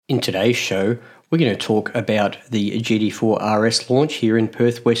In today's show, we're going to talk about the GT4 RS launch here in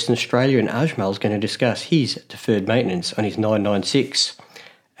Perth, Western Australia, and Ajmal's going to discuss his deferred maintenance on his 996.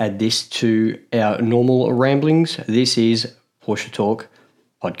 Add this to our normal ramblings. This is Porsche Talk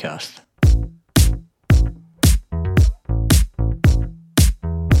Podcast.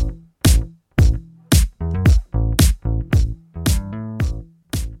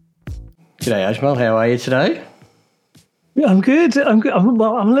 G'day Ajmal, how are you today? I'm good. I'm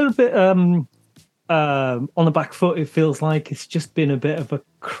a little bit on the back foot. It feels like it's just been a bit of a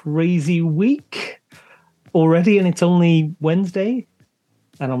crazy week already, and it's only Wednesday,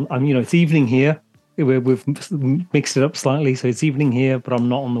 and I'm it's evening here. We've mixed it up slightly, so it's evening here, but I'm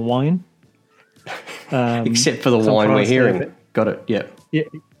not on the wine. Except for the wine we're hearing. Got it. Yeah.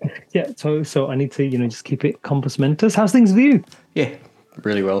 Yeah. So I need to just keep it compos mentis. How's things with you? Yeah,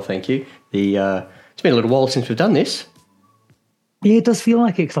 really well, thank you. It's been a little while since we've done this. Yeah, it does feel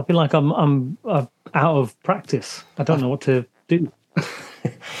like it, because I feel like I'm out of practice. I don't know what to do.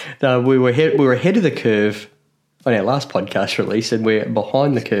 No, we were ahead of the curve on our last podcast release, and we're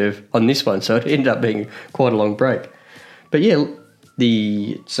behind the curve on this one, so it ended up being quite a long break. But yeah,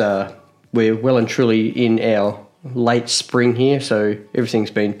 we're well and truly in our late spring here, so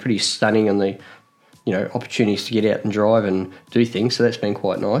everything's been pretty stunning on the opportunities to get out and drive and do things. So that's been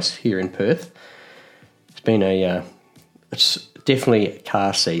quite nice here in Perth. It's been it's definitely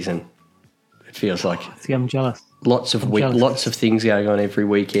car season. It feels like. See, I'm jealous. Lots of things going on every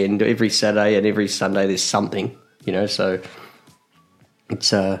weekend, every Saturday and every Sunday. There's something, So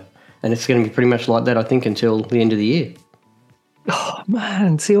it's and it's going to be pretty much like that, I think, until the end of the year. Oh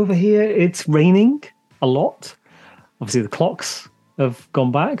man, see over here, it's raining a lot. Obviously, the clocks have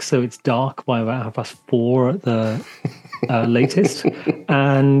gone back, so it's dark by about 4:30 at the latest,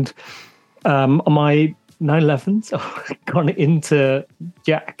 and my 911's gone into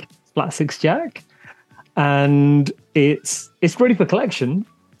Jack, Flat 6 Jack, and it's ready for collection.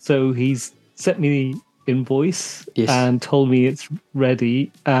 So he's sent me the invoice and told me it's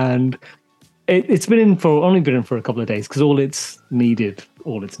ready, and it's only been in for a couple of days, because all it's needed.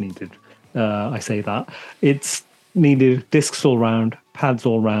 I say that it's needed discs all round, pads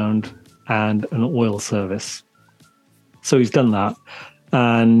all round, and an oil service. So he's done that,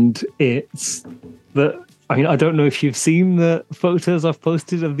 and it's I don't know if you've seen the photos I've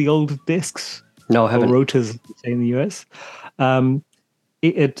posted of the old discs. No, I haven't. Or rotors, say, in the US. When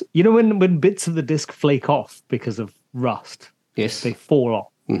bits of the disc flake off because of rust, yes, they fall off.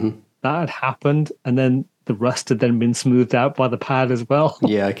 Mm-hmm. That had happened, and then the rust had then been smoothed out by the pad as well.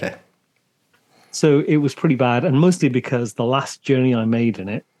 Yeah, okay. So it was pretty bad, and mostly because the last journey I made in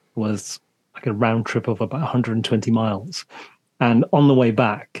it was like a round trip of about 120 miles. And on the way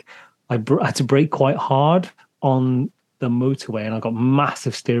back, I had to brake quite hard on the motorway, and I got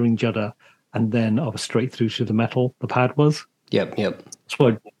massive steering judder, and then I was straight through to the metal, the pad was. Yep.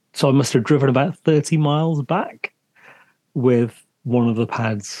 So I must have driven about 30 miles back with one of the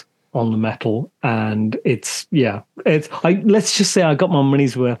pads on the metal, and let's just say I got my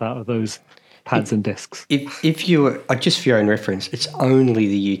money's worth out of those pads and discs. If you were, just for your own reference, it's only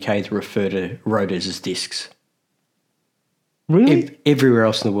the UK that refer to rotors as discs. Really? Everywhere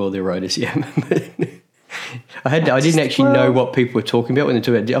else in the world, they're rotors. Yeah. I didn't actually know what people were talking about when they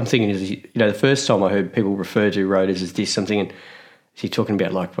talk about. I'm thinking, the first time I heard people refer to rotors as discs, I'm thinking, is he talking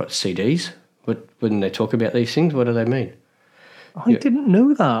about like what, CDs? When they talk about these things, what do they mean? I didn't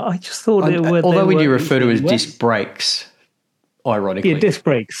know that. I just thought although we do refer to as disc brakes, ironically. Yeah, disc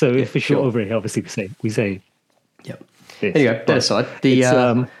brakes. So if it's short over here, obviously we say. Yep. Disc. Anyway, that aside,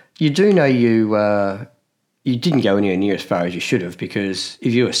 you do know you didn't go anywhere near as far as you should have, because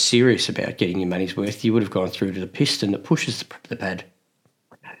if you were serious about getting your money's worth, you would have gone through to the piston that pushes the pad.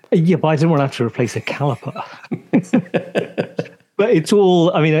 Yeah, but I didn't want to have to replace a caliper. But it's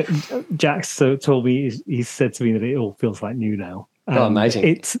all, Jack's told me, he said to me that it all feels like new now. Oh, amazing.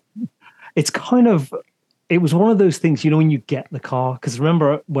 It's kind of, it was one of those things, when you get the car, because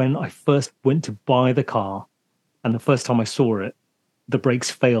remember when I first went to buy the car, and the first time I saw it, the brakes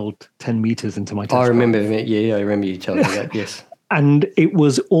failed 10 meters into my test drive. I remember it. Yeah, I remember you telling me that, yes. And it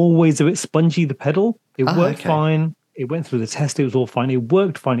was always a bit spongy, the pedal. It worked fine. It went through the test. It was all fine. It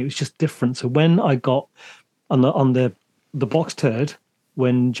worked fine. It was just different. So when I got on the box turd,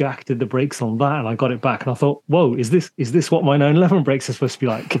 when Jack did the brakes on that, and I got it back, and I thought, whoa, is this what my 911 brakes are supposed to be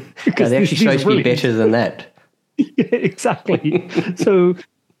like? No, they're actually supposed to be better than that. Yeah, exactly. So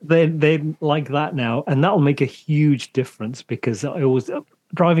they're like that now, and that'll make a huge difference, because I was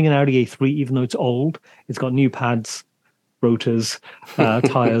driving an Audi A3, even though it's old, it's got new pads, rotors,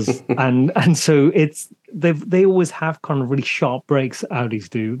 tires, and so they always have kind of really sharp brakes. Audis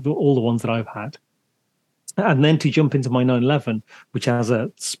do, all the ones that I've had. And then to jump into my 911, which has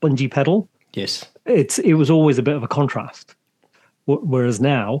a spongy pedal, Yes. it was always a bit of a contrast. Whereas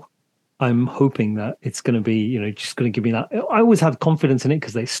now, I'm hoping that it's going to be, just going to give me that. I always had confidence in it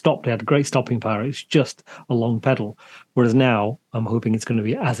because they had great stopping power. It's just a long pedal. Whereas now, I'm hoping it's going to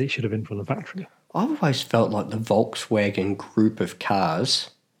be as it should have been from the factory. I've always felt like the Volkswagen group of cars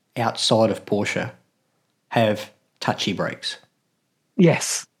outside of Porsche have touchy brakes.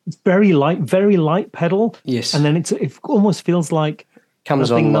 Yes. It's very light pedal. Yes. And then it almost feels like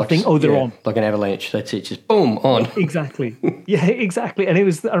comes nothing, on nothing. They're on. Like an avalanche. That's it. Just boom, on. Exactly. Yeah, exactly. And I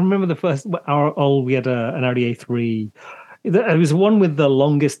remember the first, we had an Audi A3. It was one with the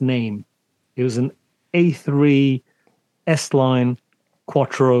longest name. It was an A3 S-Line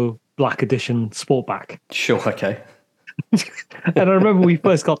Quattro Black Edition Sportback. Sure, okay. And I remember we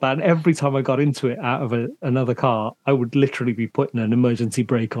first got that, and every time I got into it out of another car, I would literally be putting an emergency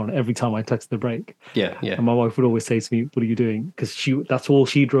brake on every time I touched the brake. Yeah, yeah. And my wife would always say to me, "What are you doing?" Because that's all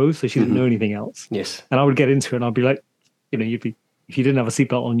she drove, so she didn't know anything else. Yes. And I would get into it, and I'd be like, if you didn't have a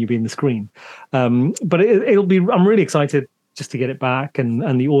seatbelt on, you'd be in the screen. But it'll be. I'm really excited just to get it back,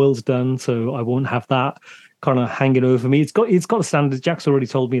 and the oil's done, so I won't have that kind of hanging over me. It's got a standard. Jack's already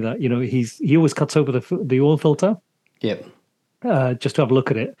told me that he always cuts over the oil filter. Yep. Just to have a look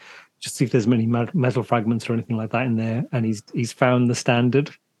at it, just see if there's many metal fragments or anything like that in there. And he's found the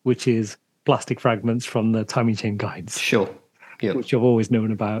standard, which is plastic fragments from the timing chain guides. Sure. Yep. Which I've always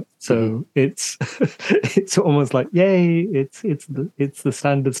known about. So it's almost like, yay, it's the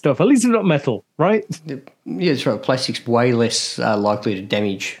standard stuff. At least it's not metal, right? Yeah, that's right. Plastic's way less likely to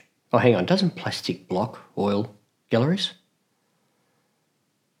damage. Oh, hang on. Doesn't plastic block oil galleries?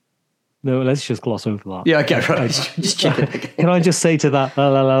 No, let's just gloss over that. Yeah, okay, right. Just check it. Okay. Can I just say to that,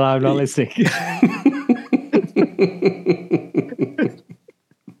 I'm not listening.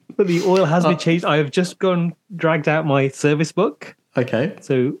 But the oil has been changed. I have just dragged out my service book. Okay.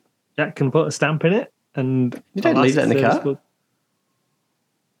 So Jack can put a stamp in it. And you don't leave that in the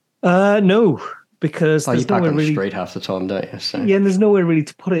car? No, because you park on the street half the time, don't you? So. Yeah, and there's nowhere really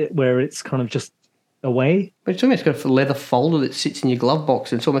to put it where it's kind of just away. But it's almost got a leather folder that sits in your glove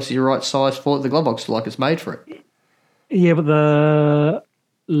box, and it's almost the right size for the glove box, like it's made for it. Yeah, but the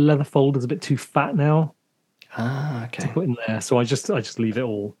leather folder's a bit too fat now. Ah, okay. To put in there, so I just leave it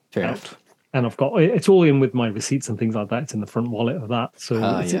all Fair out. enough. And I've got it's all in with my receipts and things like that. It's in the front wallet of that, so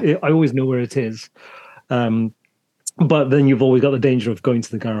I always know where it is. But then you've always got the danger of going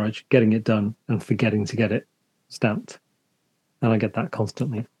to the garage, getting it done, and forgetting to get it stamped. And I get that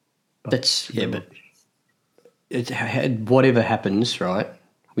constantly. But whatever happens, right,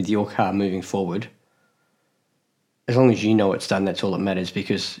 with your car moving forward, as long as you know it's done, that's all that matters,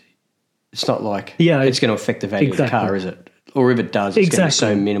 because it's not like it's going to affect the value of the car, is it? Or if it does, it's going to be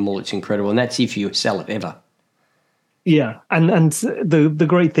so minimal, it's incredible. And that's if you sell it ever. Yeah. And the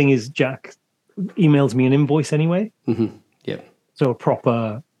great thing is Jack emails me an invoice anyway. Mm-hmm. Yep. So a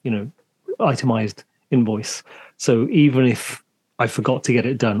proper, itemized invoice. So even if I forgot to get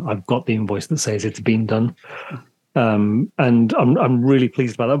it done, I've got the invoice that says it's been done. And I'm really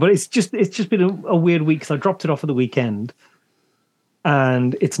pleased about that. But it's just been a weird week because I dropped it off at the weekend,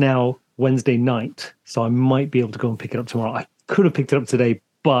 and it's now Wednesday night, so I might be able to go and pick it up tomorrow. I could have picked it up today,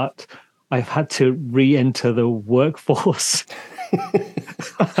 but I've had to re-enter the workforce.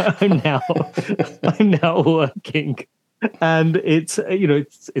 I'm now working, and it's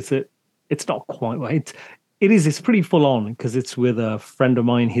not quite right. It's pretty full on because it's with a friend of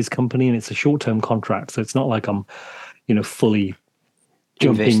mine, his company, and it's a short-term contract. So it's not like I'm, fully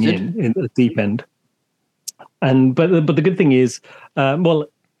jumping in the deep end. And but the good thing is,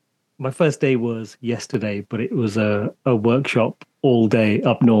 my first day was yesterday, but it was a workshop all day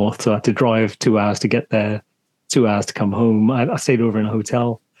up north. So I had to drive 2 hours to get there, 2 hours to come home. I stayed over in a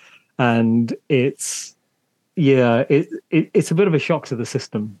hotel, and it's a bit of a shock to the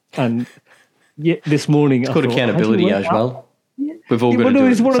system. And this morning, it's called accountability as well. Yeah. We've all got to do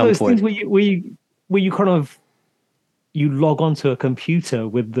it. It's one of those things where you kind of log onto a computer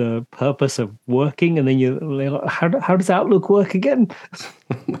with the purpose of working, and then how does Outlook work again?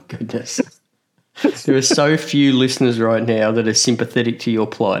 Oh my goodness. There are so few listeners right now that are sympathetic to your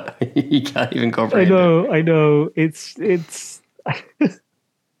plight. You can't even comprehend it. I know. It's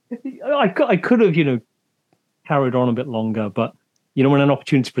I could have, carried on a bit longer, but when an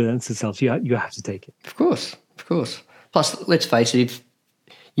opportunity presents itself, you have to take it. Of course. Plus, let's face it,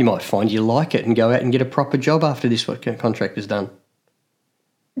 you might find you like it and go out and get a proper job after this contract is done.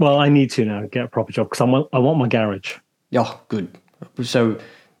 Well, I need to now get a proper job because I want my garage. Oh, good. So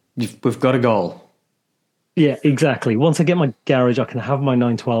we've got a goal. Yeah, exactly. Once I get my garage, I can have my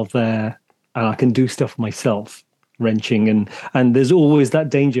 912 there, and I can do stuff myself, wrenching, and there's always that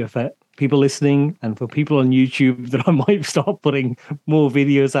danger for people listening and for people on YouTube that I might start putting more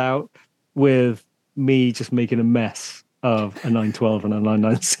videos out with me just making a mess of a 912 and a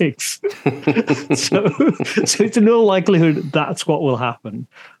 996. so it's in all likelihood that's what will happen.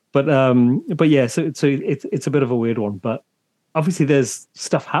 But yeah, so it's a bit of a weird one. But obviously, there's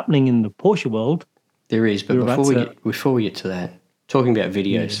stuff happening in the Porsche world. There is, but before we get to that, talking about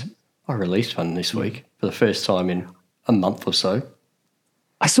videos, I released one this week for the first time in a month or so.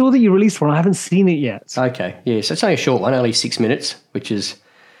 I saw that you released one. I haven't seen it yet. Okay, yeah, so it's only a short one, only 6 minutes, which is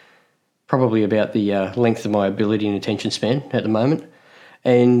probably about the length of my ability and attention span at the moment.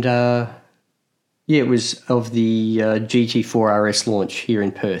 And it was of the GT4 RS launch here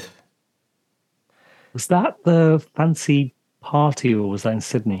in Perth. Was that the fancy party, or was that in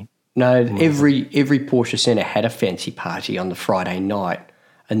Sydney? No, every Porsche Centre had a fancy party on the Friday night,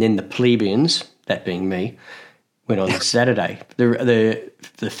 and then the plebeians, that being me, went on Saturday. The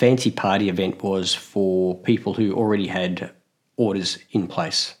fancy party event was for people who already had orders in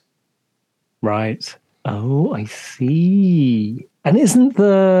place. Right. Oh, I see. And isn't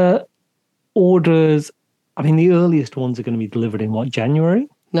the orders, I mean, the earliest ones are going to be delivered in what, January?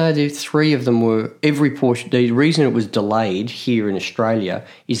 No, the three of them were, every Porsche, the reason it was delayed here in Australia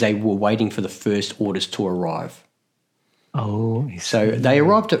is they were waiting for the first orders to arrive. Oh, I see. So they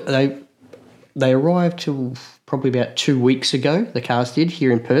arrived till probably about 2 weeks ago, the cars did,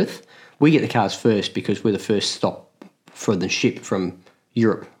 here in Perth. We get the cars first because we're the first stop for the ship from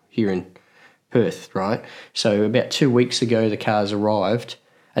Europe here in Perth, right? So about 2 weeks ago, the cars arrived,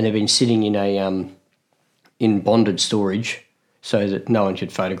 and they've been sitting in in bonded storage so that no one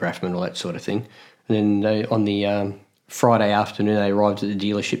could photograph them and all that sort of thing. And then on the Friday afternoon, they arrived at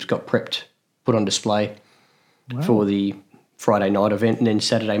the dealerships, got prepped, put on display for the Friday night event, and then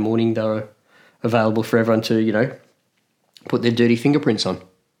Saturday morning they were available for everyone to, put their dirty fingerprints on.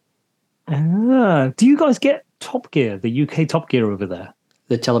 Do you guys get Top Gear, the UK Top Gear over there?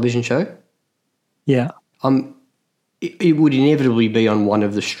 The television show? Yeah. It would inevitably be on one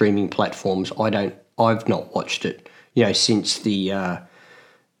of the streaming platforms. I've not watched it, since the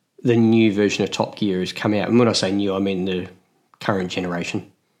new version of Top Gear has come out. And when I say new, I mean the current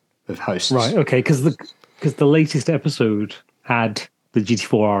generation of hosts. Right. Okay. Because the latest episode had the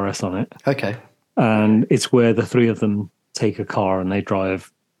GT4 RS on it. Okay. And it's where the three of them take a car and they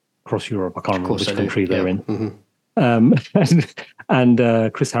drive across Europe. I can't remember which country they're in. Mm-hmm.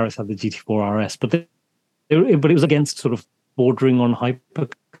 And Chris Harris had the GT4 RS, but it was against sort of bordering on hyper.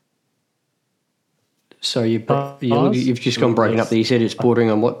 So you've just gone broken up there. You said it's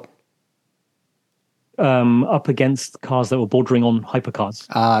bordering on what? Up against cars that were bordering on hypercars.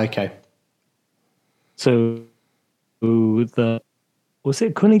 Ah, okay. So was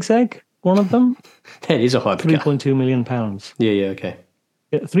it Koenigsegg, one of them? That is a hypercar. £3.2 million. Yeah, okay.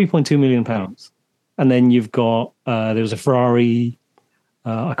 Yeah, £3.2 million. And then you've got, there was a Ferrari,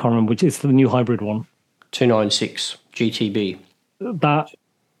 I can't remember which, it's the new hybrid one. 296 GTB. That,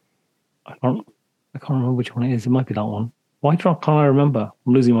 I can't remember which one it is. It might be that one. Why can't I remember?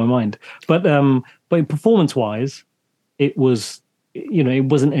 I'm losing my mind. But performance-wise, it was, it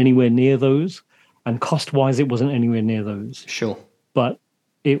wasn't anywhere near those. And cost-wise, it wasn't anywhere near those. Sure. But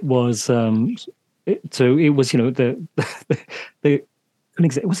it was, the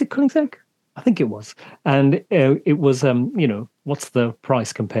Koenigsegg, was it Koenigsegg? I think it was. And it was, what's the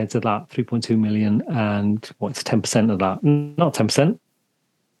price compared to that? 3.2 million, and what's 10% of that? Not 10%.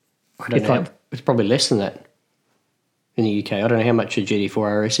 I don't know. It's probably less than that in the UK. I don't know how much a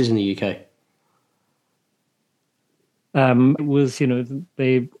GT4 RS is in the UK. It was,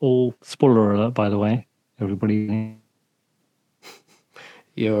 they all, spoiler alert, by the way, everybody.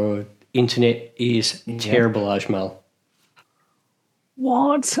 Your internet is terrible, Ajmal.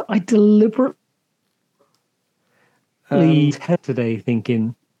 What? I deliberately had today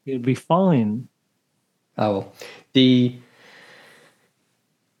thinking it'd be fine. Oh, well.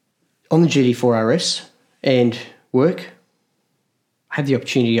 On the GT4 RS and work, I had the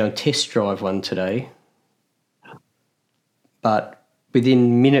opportunity to go and test drive one today. But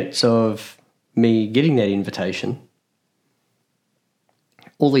within minutes of me getting that invitation,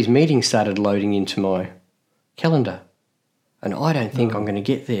 all these meetings started loading into my calendar. And I don't think I'm going to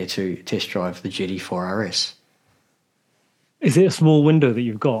get there to test drive the GT4 RS. Is it a small window that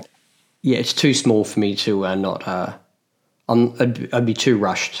you've got? Yeah, it's too small for me to I'd be too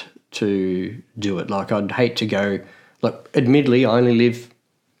rushed to do it. Like, I'd hate to go. Like, admittedly, I only live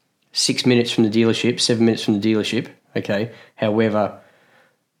 6 minutes from the dealership, 7 minutes from the dealership, Okay. However,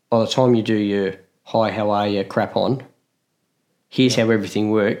 by the time you do your hi, how are you crap on, here's how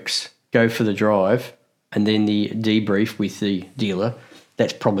everything works, go for the drive, and then the debrief with the dealer,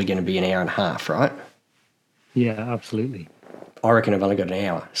 that's probably going to be an hour and a half, right? Yeah, absolutely. I reckon I've only got an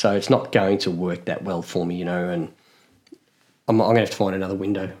hour, so it's not going to work that well for me, and I'm going to have to find another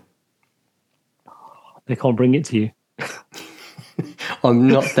window. They can't bring it to you. I'm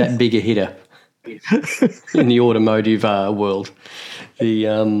not that big a hitter in the automotive world. The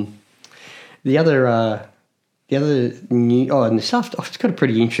other new and this after I've got a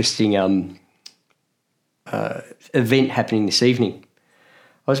pretty interesting event happening this evening.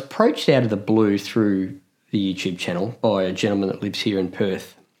 I was approached out of the blue through the YouTube channel by a gentleman that lives here in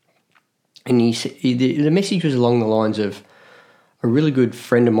Perth, and the message was along the lines of, a really good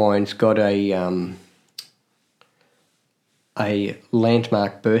friend of mine's got a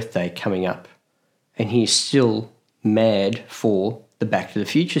landmark birthday coming up, and he's still mad for the Back to the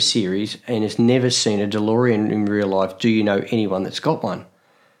Future series and has never seen a DeLorean in real life. Do you know anyone that's got one?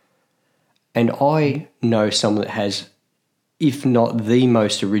 And I know someone that has, if not the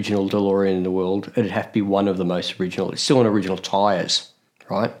most original DeLorean in the world, it'd have to be one of the most original. It's still on original tyres,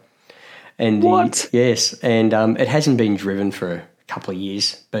 right? And What? Yes, and it hasn't been driven for a couple of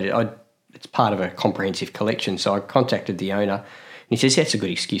years, but it's part of a comprehensive collection. So I contacted the owner, and he says, that's a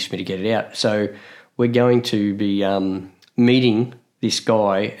good excuse for me to get it out. So we're going to be meeting this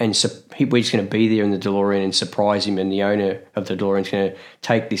guy, and we're just going to be there in the DeLorean and surprise him, and the owner of the DeLorean is going to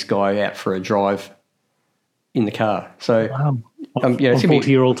take this guy out for a drive in the car. So, Wow. it's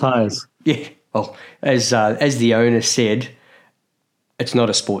 40-year-old tyres. Yeah. Well, as the owner said, it's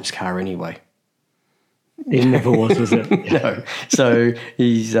not a sports car anyway. It never was it? No. So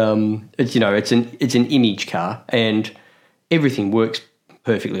he's it's an image car, and everything works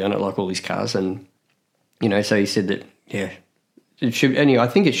perfectly on it, like all these cars. And so he said that it should. Anyway, I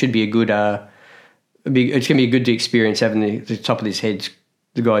think it should be a good. It's going to be a good experience having the top of his head,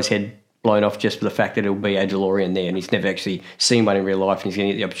 the guy's head blown off just for the fact that it'll be a DeLorean there, and he's never actually seen one in real life, and he's going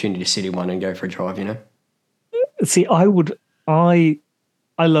to get the opportunity to sit in one and go for a drive. See, I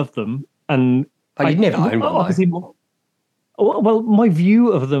love them, and you'd never own one, obviously. Well, my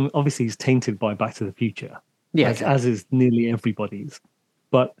view of them obviously is tainted by Back to the Future, as is nearly everybody's.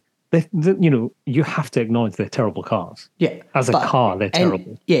 But you have to acknowledge they're terrible cars. Yeah, as a car, they're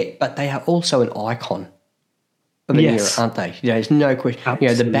terrible. Yeah, but they are also an icon of an era, aren't they? There's no question.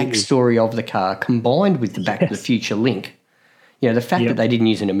 Absolutely. The backstory of the car combined with the Back to the Future link. The fact that they didn't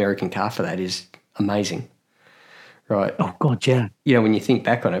use an American car for that is amazing, right? Oh God, yeah. When you think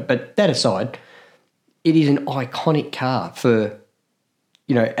back on it. But that aside, it is an iconic car for,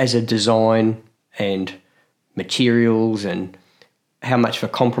 as a design and materials and how much of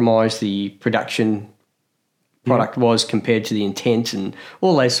a compromise the production product was compared to the intent and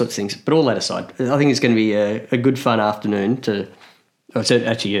all those sorts of things. But all that aside, I think it's going to be a good fun afternoon it's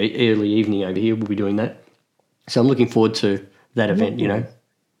actually early evening over here. We'll be doing that. So I'm looking forward to that event,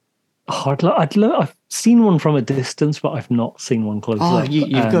 Oh, I've seen one from a distance, but I've not seen one close up.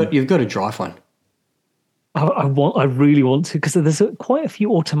 You've got to drive one. I really want to, because there's quite a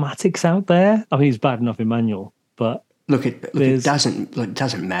few automatics out there. I mean, it's bad enough in manual, but it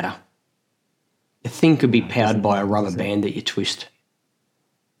doesn't matter. The thing could be powered by a rubber band that you twist.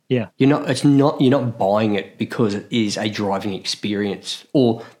 Yeah, you're not buying it because it is a driving experience,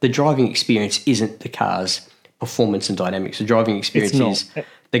 or the driving experience isn't the car's performance and dynamics. The driving experience is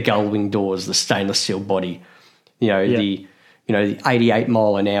the gull-wing doors, the stainless steel body, the 88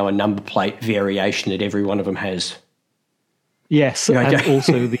 mile an hour number plate variation that every one of them has. Yes, and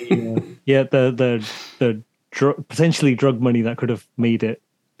also the potentially drug money that could have made it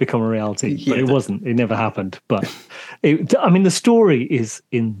become a reality, but it wasn't. It never happened. But the story is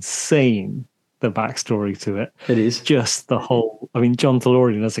insane. The backstory to it. It is just the whole. John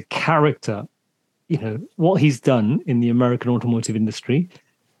DeLorean as a character, what he's done in the American automotive industry,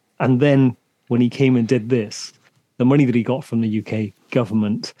 and then when he came and did this, the money that he got from the UK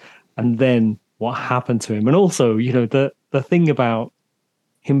government, and then what happened to him, and also the thing about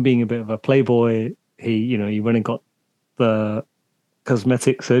him being a bit of a playboy. He went and got the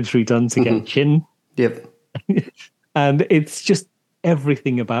cosmetic surgery done to get a chin. Yep. And it's just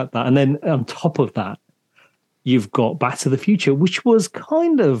everything about that. And then on top of that, you've got Back to the Future, which was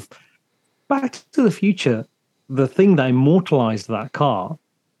kind of Back to the Future. The thing that immortalized that car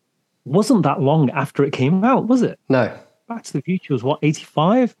wasn't that long after it came out, was it? No. Back to the Future was what,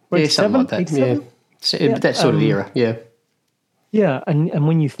 85? Yeah, something like that. 87? Yeah. That sort of era. Yeah. Yeah. And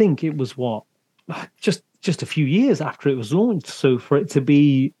when you think it was what, just a few years after it was launched. So for it to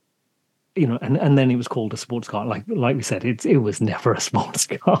be and then it was called a sports car. Like we said, it was never a sports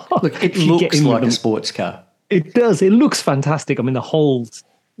car. Look, it If you get looks in with like a them, sports car. it does. It looks fantastic. I mean, the whole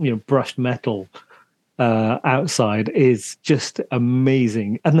brushed metal outside is just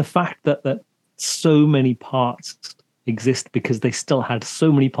amazing, and the fact that so many parts exist because they still had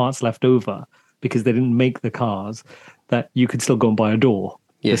so many parts left over because they didn't make the cars that you could still go and buy a door.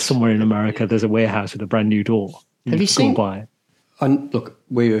 Yes. There's somewhere in America, there's a warehouse with a brand new door. Have you could go seen? and buy it. Look,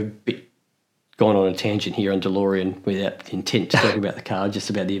 we were a bit gone on a tangent here on DeLorean without the intent to talk about the car,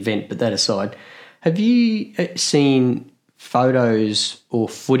 just about the event. But that aside, have you seen photos or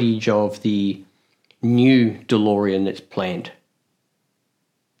footage of the new DeLorean that's planned?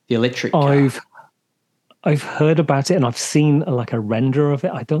 The electric car. I've heard about it and I've seen like a render of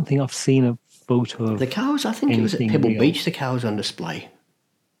it. I don't think I've seen a photo of The car was, I think it was at anything Pebble real. Beach, the car was on display. It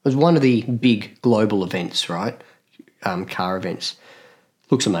was one of the big global events, right? Car events.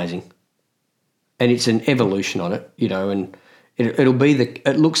 Looks amazing. And it's an evolution on it, and it'll be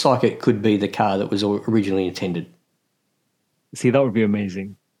it looks like it could be the car that was originally intended. See, that would be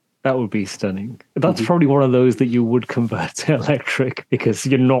amazing. That would be stunning. That's probably one of those that you would convert to electric because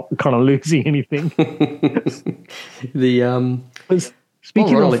you're not kind of losing anything.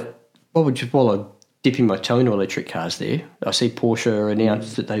 Speaking while I'm dipping my toe into electric cars there, I see Porsche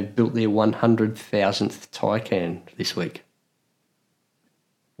announced that they've built their 100,000th Taycan this week.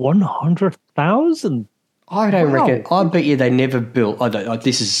 100,000? I don't Wow. reckon. I bet you they never built.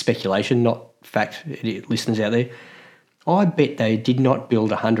 This is speculation, not fact. Listeners out there, I bet they did not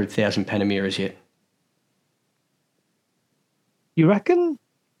build 100,000 Panameras yet. You reckon?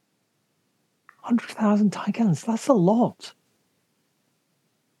 100,000 Taycans, that's a lot.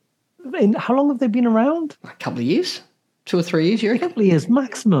 And how long have they been around? A couple of years, 2 or 3 years, you A reckon? couple of years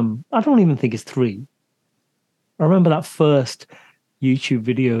maximum. I don't even think it's 3. I remember that first YouTube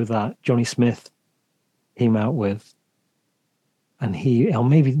video that Johnny Smith came out with. And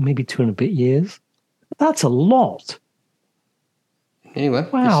maybe 2 and a bit years. That's a lot. Anyway,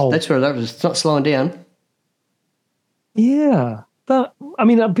 Wow. that's where that was. It's not slowing down. Yeah.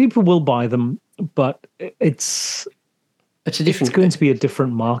 People will buy them, but it's It's going to be a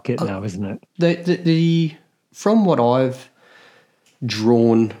different market now, isn't it? The from what I've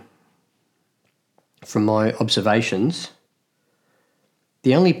drawn from my observations,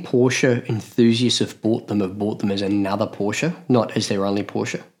 the only Porsche enthusiasts have bought them as another Porsche, not as their only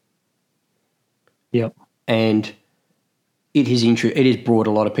Porsche. Yep. And it has brought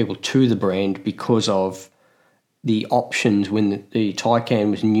a lot of people to the brand because of the options when the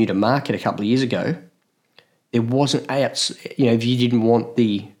Taycan was new to market a couple of years ago. There wasn't, if you didn't want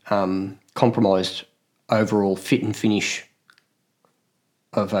the compromised overall fit and finish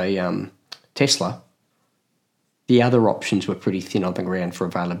of a Tesla, the other options were pretty thin on the ground for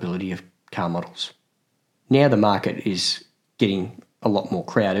availability of car models. Now the market is getting a lot more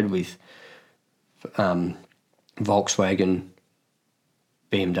crowded with Volkswagen,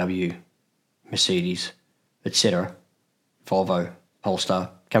 BMW, Mercedes, etc., Volvo, Polestar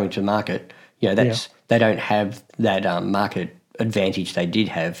coming to the market. They don't have that market advantage they did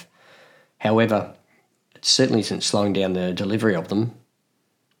have. However, it certainly isn't slowing down the delivery of them.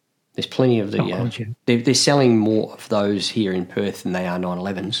 There's plenty of the. They're selling more of those here in Perth than they are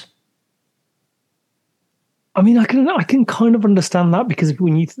 911s. I mean, I can kind of understand that because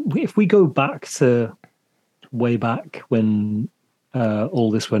if we go back to way back when all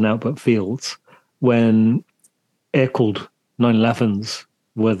this went out but fields, when air-cooled 911s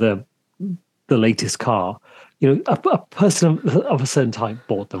were the latest car, a person of a certain type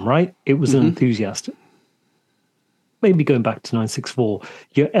bought them, right? It was an enthusiast. Maybe going back to 964,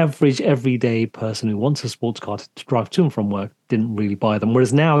 your average everyday person who wants a sports car to drive to and from work didn't really buy them.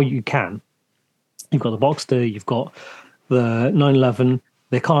 Whereas now you can. You've got the Boxster, you've got the 911.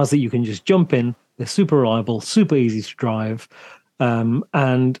 They're cars that you can just jump in. They're super reliable, super easy to drive.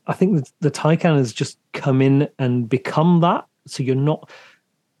 And I think the Taycan has just come in and become that. So you're not...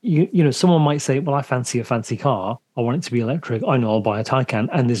 someone might say, well, I fancy a fancy car. I want it to be electric. I know I'll buy a Taycan.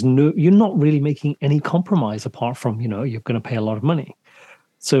 And you're not really making any compromise apart from, you're going to pay a lot of money.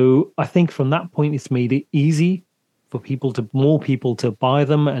 So I think from that point, it's made it easy for more people to buy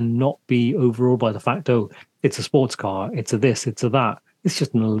them and not be overawed by the fact, oh, it's a sports car. It's a this, it's a that. It's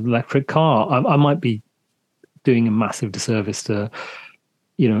just an electric car. I might be doing a massive disservice to,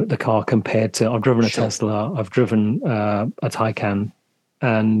 the car compared to, I've driven a Tesla, I've driven a Taycan,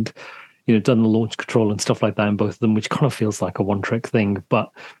 and done the launch control and stuff like that in both of them, which kind of feels like a one-trick thing. But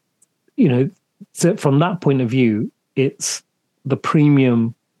so from that point of view, it's the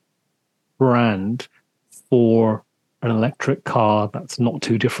premium brand for an electric car that's not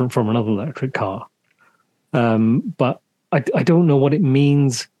too different from another electric car. But I don't know what it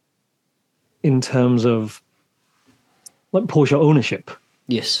means in terms of like Porsche ownership.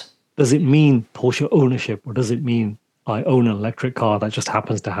 Yes. Does it mean Porsche ownership, or does it mean I own an electric car that just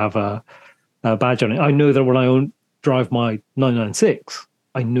happens to have a badge on it? I know that when I drive my 996,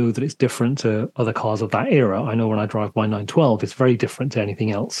 I know that it's different to other cars of that era. I know when I drive my 912, it's very different to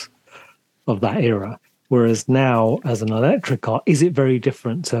anything else of that era. Whereas now, as an electric car, is it very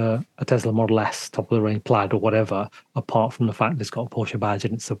different to a Tesla Model S, top of the range Plaid or whatever, apart from the fact that it's got a Porsche badge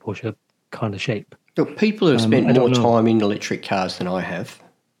and it's a Porsche kind of shape? Look, people have spent more time in electric cars than I have.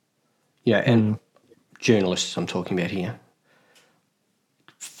 And journalists I'm talking about here,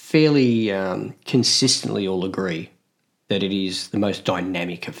 fairly consistently all agree that it is the most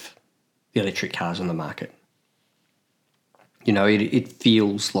dynamic of the electric cars on the market. It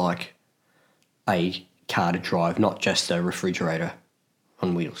feels like a car to drive, not just a refrigerator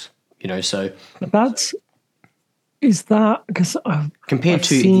on wheels. So is that because compared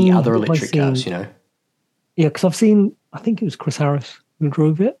to the other electric cars, Yeah, because I've seen, I think it was Chris Harris who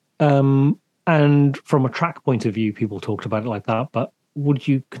drove it. And from a track point of view, people talked about it like that. But would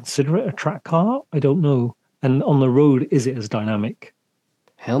you consider it a track car? I don't know. And on the road, is it as dynamic?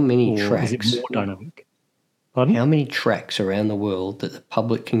 How many tracks? Is it more dynamic? Pardon? How many tracks around the world that the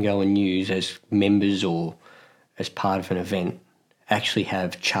public can go and use as members or as part of an event actually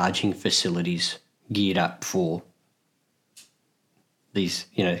have charging facilities geared up for these,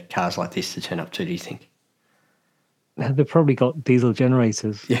 cars like this to turn up to, do you think? They've probably got diesel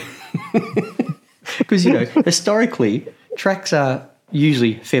generators. Yeah. Because, historically, tracks are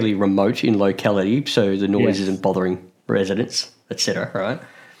usually fairly remote in locality, so the noise isn't bothering residents, etc., right?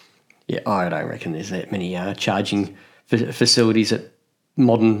 Yeah, I don't reckon there's that many charging facilities at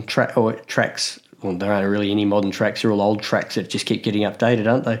modern tracks. Well, there aren't really any modern tracks. They're all old tracks that just keep getting updated,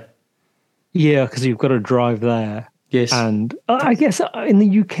 aren't they? Yeah, because you've got to drive there. Yes. And I guess in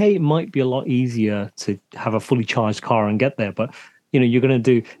the UK, it might be a lot easier to have a fully charged car and get there. But, you're going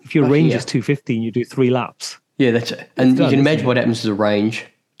to do, if your range is 250 and you do 3 laps. Yeah, that's it. And you can imagine what happens to the range,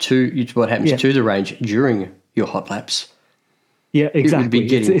 to the range during your hot laps. Yeah, exactly.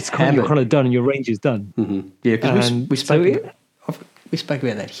 It's kind of done and your range is done. Mm-hmm. Yeah, because we spoke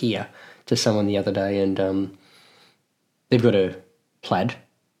about that here to someone the other day, and they've got a Plaid,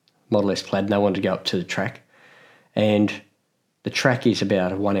 Model S Plaid, and they wanted to go up to the track. And the track is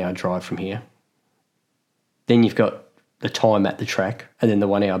about a 1 hour drive from here. Then you've got the time at the track and then the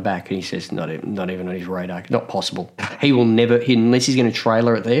 1 hour back, and he says not even on his radar. Not possible. He will never, unless he's going to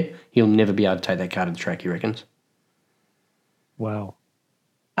trailer it there, he'll never be able to take that car to the track, he reckons. Wow.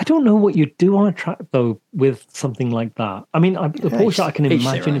 I don't know what you do on a track, though, with something like that. I mean, the Porsche, I can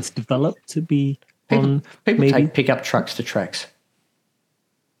imagine it's developed to be on... People take pickup trucks to tracks.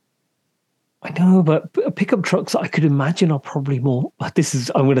 I know, but pickup trucks, I could imagine, are probably more...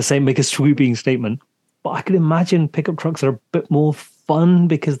 I'm going to say, make a sweeping statement, but I could imagine pickup trucks are a bit more fun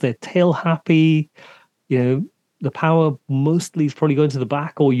because they're tail happy. The power mostly is probably going to the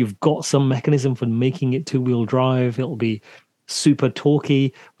back, or you've got some mechanism for making it two-wheel drive. It'll be super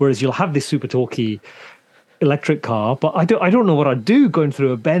torquey, whereas you'll have this super torquey electric car. But I don't know what I'd do going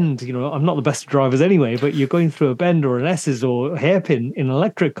through a bend. I'm not the best of drivers anyway, but you're going through a bend or an S's or a hairpin in an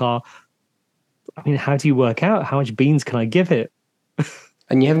electric car. I mean, how do you work out how much beans can I give it?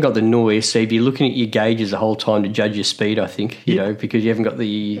 And you haven't got the noise, so you'd be looking at your gauges the whole time to judge your speed, I think, because you haven't got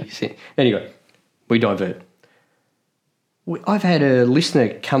the... Anyway, we divert. I've had a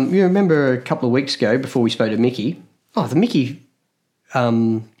listener come... You remember a couple of weeks ago, before we spoke to Mickey... Oh, the Mickey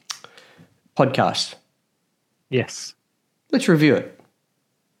podcast. Yes. Let's review it.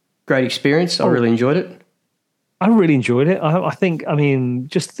 Great experience. I really enjoyed it. I really enjoyed it. I think,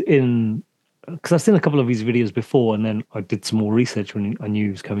 just in... Because I've seen a couple of his videos before, and then I did some more research when I knew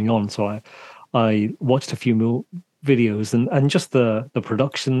he was coming on. So I watched a few more videos and just the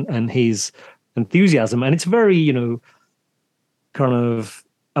production and his enthusiasm. And it's very, kind of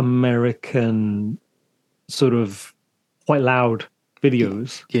American, sort of quite loud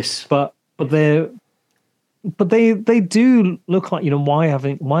videos. Yes. But they do look like, why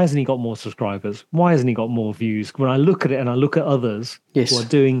hasn't he got more subscribers? Why hasn't he got more views? When I look at it and I look at others who are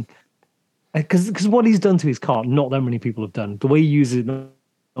doing... Because what he's done to his car, not that many people have done. The way he uses it, not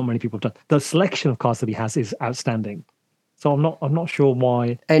many people have done. The selection of cars that he has is outstanding. So I'm not sure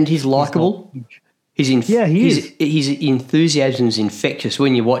why. And he's likable. His enthusiasm is infectious.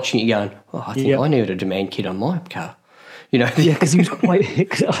 When you're watching it, you're going, I think I needed a demand kit on my car. Yeah, because he was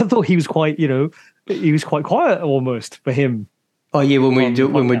quite. I thought he was quite. He was quite quiet almost for him. Oh yeah, when we're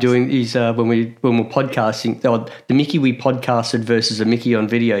podcast. doing is when we're podcasting. Oh, the Mickey we podcasted versus a Mickey on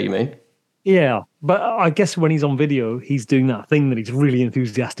video. You mean? Yeah, but I guess when he's on video, he's doing that thing that he's really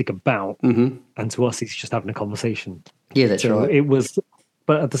enthusiastic about, and to us, he's just having a conversation. Yeah, that's So right. it was,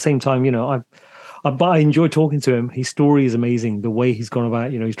 but at the same time, but I enjoy talking to him. His story is amazing. The way he's gone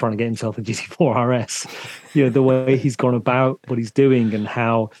about, he's trying to get himself a GT4 RS. The way he's gone about what he's doing and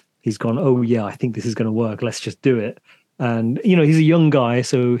how he's gone. Oh yeah, I think this is going to work. Let's just do it. And he's a young guy,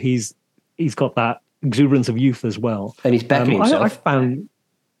 so he's got that exuberance of youth as well. And he's backing himself. I found.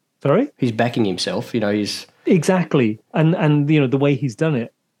 Sorry, he's backing himself. He's exactly, and the way he's done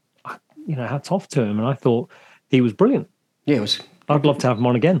it, hats off to him. And I thought he was brilliant. Yeah, it was. I'd love to have him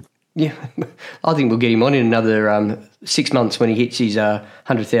on again. Yeah, I think we'll get him on in another 6 months when he hits his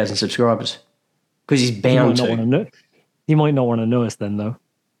 100,000 subscribers, because he's bound to. He might not want to know us then, though.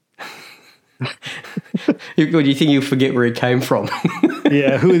 Do you think he'll forget where he came from?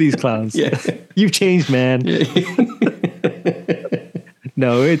 Yeah, who are these clowns? Yeah, you've changed, man. Yeah.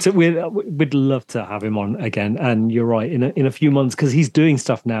 No, we'd love to have him on again. And you're right, in a few months, because he's doing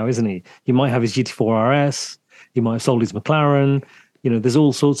stuff now, isn't he? He might have his GT4 RS. He might have sold his McLaren. There's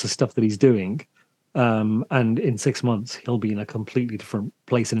all sorts of stuff that he's doing. And in 6 months, he'll be in a completely different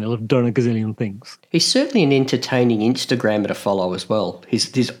place and he'll have done a gazillion things. He's certainly an entertaining Instagrammer to follow as well.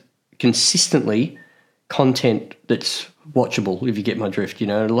 He's consistently content that's watchable, if you get my drift.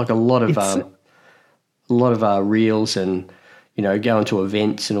 Like a lot of reels and going to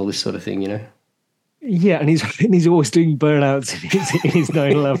events and all this sort of thing. Yeah, and he's always doing burnouts in his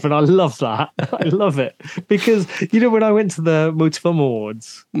 911. I love that. I love it because when I went to the Motorfilm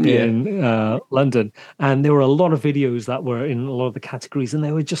Awards in London, and there were a lot of videos that were in a lot of the categories, and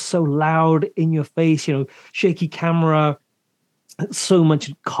they were just so loud, in your face. Shaky camera, so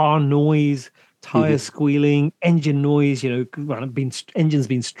much car noise, tires squealing, engine noise. Engines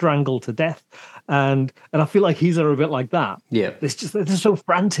being strangled to death. And I feel like he's a bit like that. Yeah, they're so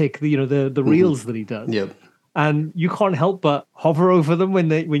frantic. The reels that he does. Yeah, and you can't help but hover over them when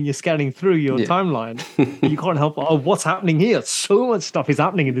you're scanning through your timeline. You can't help but, what's happening here? So much stuff is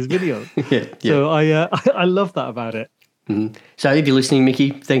happening in this video. Yeah. So I love that about it. Mm-hmm. So if you're listening, Mickey,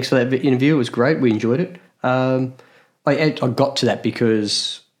 thanks for that interview. It was great. We enjoyed it. I got to that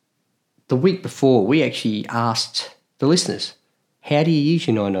because the week before we actually asked the listeners, how do you use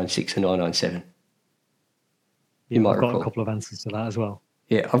your 996 and 997? I've got a couple of answers to that as well.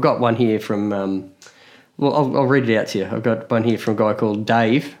 Yeah, I've got one here from, I'll read it out to you. I've got one here from a guy called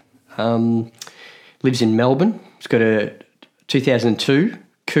Dave. Lives in Melbourne. He's got a 2002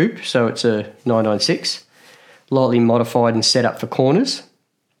 coupe, so it's a 996, lightly modified and set up for corners.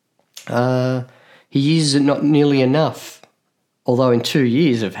 He uses it not nearly enough, although in 2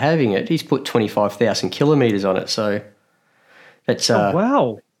 years of having it, he's put 25,000 kilometres on it, so that's...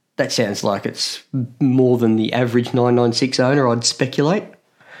 wow. That sounds like it's more than the average 996 owner, I'd speculate.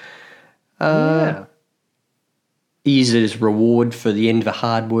 Yeah. He uses it as reward for the end of a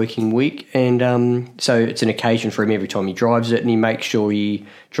hard-working week, and so it's an occasion for him every time he drives it, and he makes sure he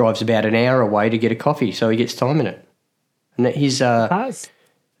drives about an hour away to get a coffee, so he gets time in it. And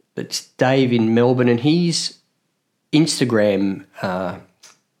that's Dave in Melbourne, and his Instagram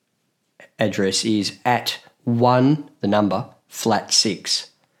address is @1 number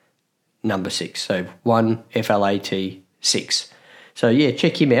 6, so 1 FLAT 6. So yeah,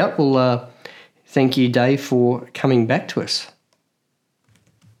 check him out. Well, thank you, Dave, for coming back to us.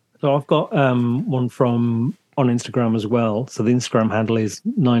 So I've got one from on Instagram as well. So the Instagram handle is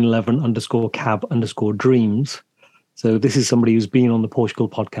 911_cab_dreams. So this is somebody who's been on the Portugal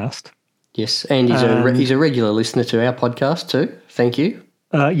podcast. Yes, and he's a regular listener to our podcast too. Thank you.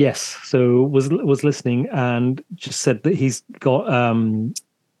 Yes, so was listening and just said that he's got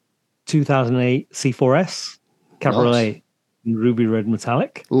 2008 C4S Cabriolet in ruby red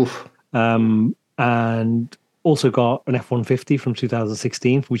metallic. Oof. And also got an F-150 from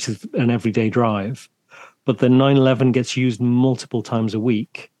 2016, which is an everyday drive. But the 911 gets used multiple times a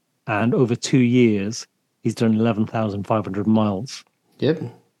week, and over 2 years, he's done 11,500 miles. Yep.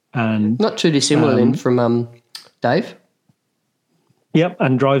 And not too dissimilar then from Dave. Yep,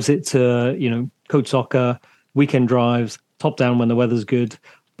 and drives it to coach soccer, weekend drives, top down when the weather's good.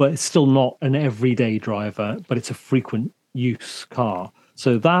 But it's still not an everyday driver, but it's a frequent use car.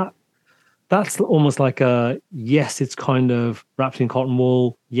 So that's almost like yes, it's kind of wrapped in cotton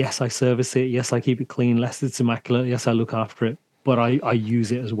wool. Yes, I service it. Yes, I keep it clean. Yes, it's immaculate. Yes, I look after it. But I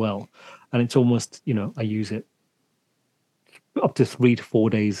use it as well. And it's almost, I use it up to 3 to 4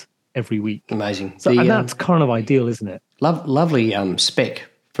 days every week. Amazing. So, and that's kind of ideal, isn't it? Lovely spec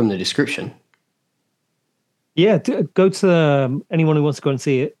from the description. Yeah, go to anyone who wants to go and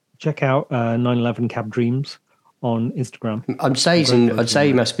see it. Check out 911 Cab Dreams on Instagram. I'd say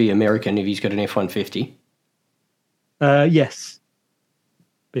he must be American if he's got an F-150. Yes,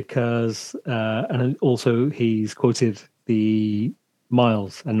 because and also he's quoted the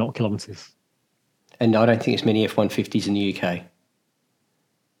miles and not kilometers. And I don't think there's many F-150s in the UK.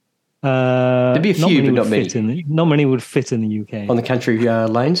 There'd be a few, but not many. Not many would fit in the UK. On the country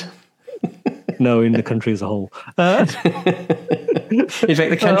lanes? No, in the country as a whole. In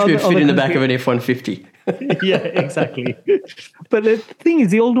fact, the country would fit in the back of an F-150. Yeah, exactly. But the thing is,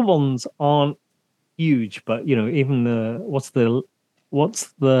 the older ones aren't huge. But even it's the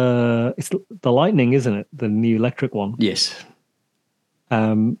Lightning, isn't it? The new electric one. Yes.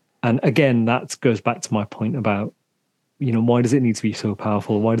 And again, that goes back to my point about why does it need to be so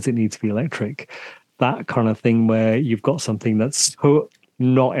powerful? Why does it need to be electric? That kind of thing where you've got something that's so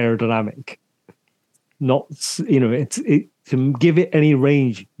not aerodynamic. Not, to give it any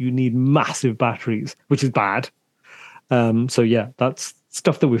range, you need massive batteries, which is bad. So yeah, that's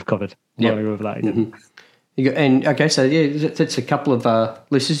stuff that we've covered. Yeah. Over that again. Mm-hmm. And okay, so yeah, that's a couple of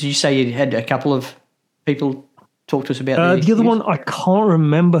listeners. You say you had a couple of people talk to us about the other one. I can't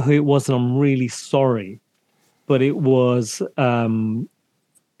remember who it was, and I'm really sorry, but it was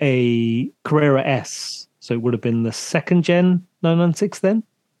a Carrera S. So it would have been the second gen 996 then.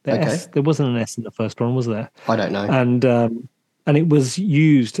 The okay. S, there wasn't an S in the first one, was there? I don't know. And it was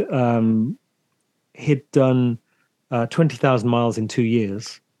used. He'd done 20,000 miles in 2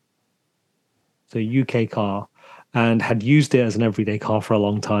 years. So UK car, and had used it as an everyday car for a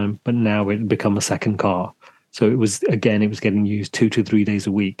long time, but now it had become a second car. So it was getting used 2 to 3 days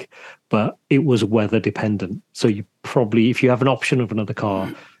a week, but it was weather dependent. So you probably, if you have an option of another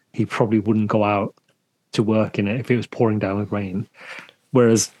car, he probably wouldn't go out to work in it if it was pouring down with rain.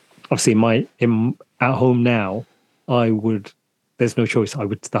 Whereas obviously at home now, there's no choice.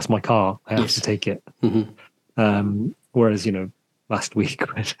 That's my car. I have to take it. Mm-hmm. Whereas, last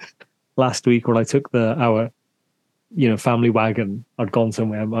week when I took our family wagon, I'd gone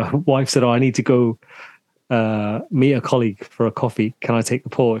somewhere. My wife said, I need to go meet a colleague for a coffee. Can I take the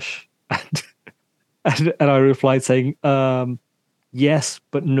Porsche? And I replied saying, yes,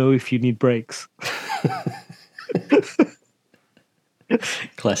 but no if you need brakes.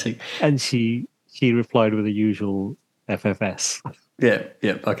 Classic. And she replied with the usual FFS. Yeah,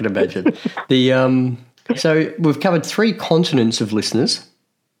 I can imagine. So we've covered 3 continents of listeners.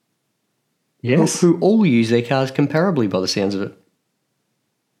 Yes. Who all use their cars comparably by the sounds of it.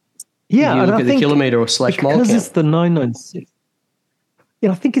 Yeah, you look at the kilometre or / mile count. Because it's the 996.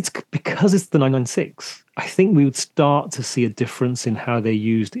 Yeah, I think it's because it's the 996. I think we would start to see a difference in how they're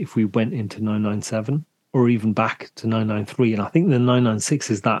used if we went into 997 or even back to 993. And I think the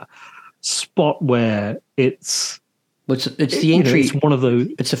 996 is that spot where it's the entry. It's one of those.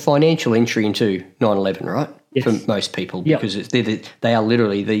 It's a financial entry into 911, right? Yes. For most people, because they are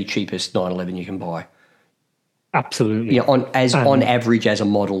literally the cheapest 911 you can buy. Absolutely. On average as a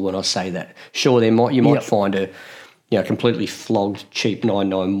model. When I say that, sure, you might find a completely flogged cheap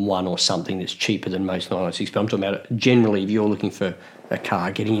 991 or something that's cheaper than most 996. But I'm talking about generally if you're looking for a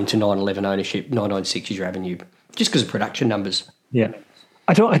car getting into 911 ownership, 996 is your avenue, just because of production numbers. Yeah,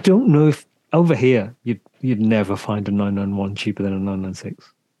 I don't know if over here you'd never find a 991 cheaper than a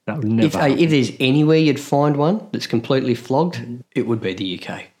 996. That would never happen. If there's anywhere you'd find one that's completely flogged, it would be the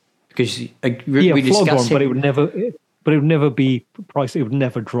UK, because we discussed but it would never be priced. It would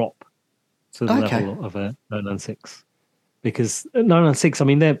never drop to the level of a 996, because 996. I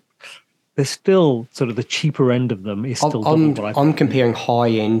mean, they're still sort of the cheaper end of them. Is still I'm comparing high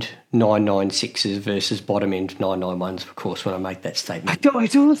end 996s versus bottom end 991s. Of course, when I make that statement, I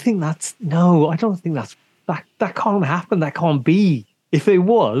don't think that's that can't happen. That can't be. If it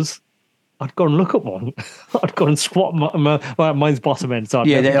was, I'd go and look at one. I'd go and swap mine's bottom end. So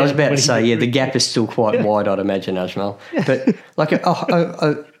I was about to say, the gap is still quite wide, I'd imagine, Ajmal. Yeah. But like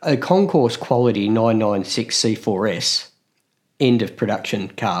a concourse quality 996 C4S end of production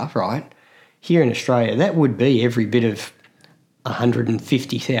car, right? Here in Australia, that would be every bit of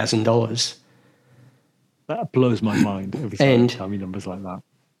 $150,000. That blows my mind every time you tell me numbers like that.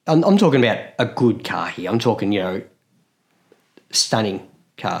 I'm talking about a good car here. I'm talking, stunning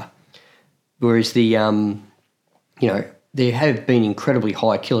car. Whereas the, there have been incredibly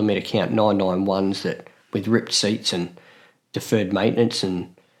high kilometre count 991s that with ripped seats and deferred maintenance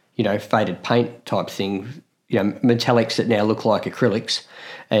and, faded paint type thing, metallics that now look like acrylics,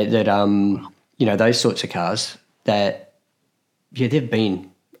 those sorts of cars that, they've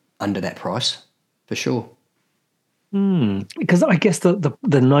been under that price for sure. Because I guess the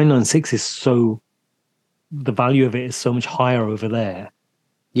 996 is so the value of it is so much higher over there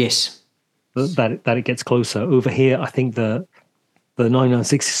Yes. that it gets closer. Over here, I think the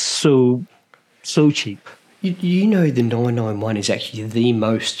 996 is so cheap. You know the 991 is actually the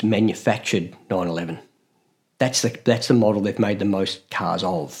most manufactured 911. That's the model they've made the most cars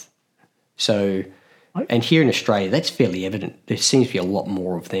of. So, and here in Australia, that's fairly evident. There seems to be a lot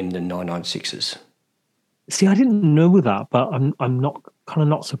more of them than 996s. See, I didn't know that, but I'm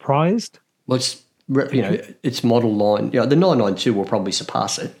not surprised. Well, it's model line. The 992 will probably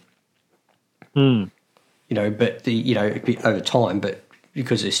surpass it. But over time, but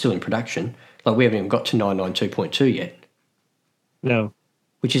because they're still in production, like we haven't even got to 992.2 yet. No,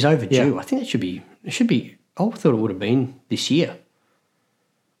 which is overdue. Yeah. I think it should be. I thought it would have been this year.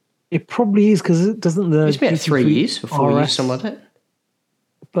 It probably is because it doesn't the. It's about 3 years or 4 years, RS, something like that.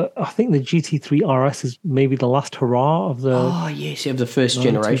 But I think the GT3 RS is maybe the last hurrah of the. Oh yes, of the first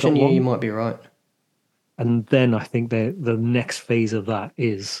generation. Yeah, you might be right. And then I think the next phase of that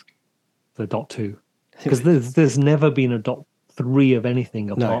is the Dot 2. Because there's never been a Dot 3 of anything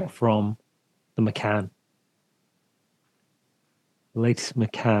apart from the Macan. The latest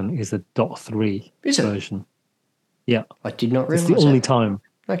Macan is a Dot 3 version. Yeah. I did not realise it's the only time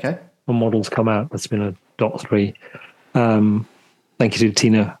when models come out that's been a Dot 3. Thank you to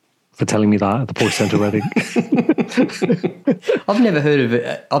Tina for telling me that at the Porsche Centre Reading. I've never heard of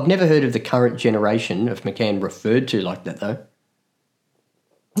it. I've never heard of the current generation of Macan referred to like that, though.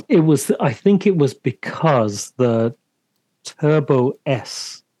 I think it was because the Turbo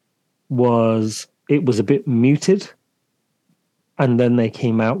S was a bit muted, and then they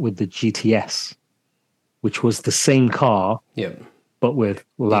came out with the GTS, which was the same car, but with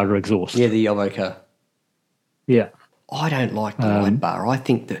louder exhaust. Yeah, the Yovo car. Yeah. I don't like the light bar. I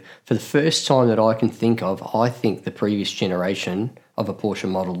think that for the first time that I can think of, I think the previous generation of a Porsche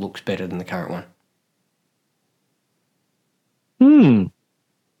model looks better than the current one.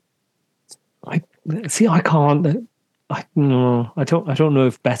 I can't. I don't know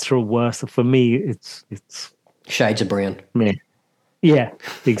if better or worse. For me, it's shades of brown. Me. Yeah,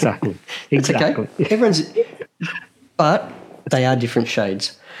 exactly. Exactly. Okay. But they are different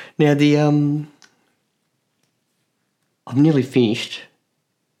shades. Now I've nearly finished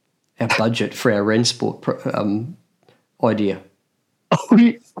our budget for our Rennsport idea. Oh,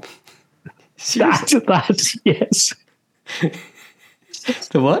 that yes.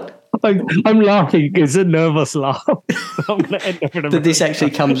 The what? I'm laughing. It's a nervous laugh. I'm going to end up in a that this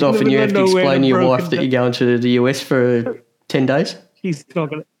actually comes off and you have to explain to your wife that you're going to the US for 10 days? She's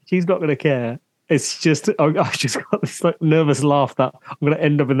not going to care. It's just, I've just got this nervous laugh that I'm going to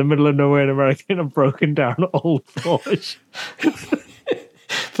end up in the middle of nowhere in America in a broken down old Porsche.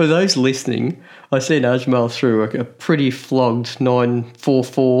 For those listening, I sent Ajmal through a pretty flogged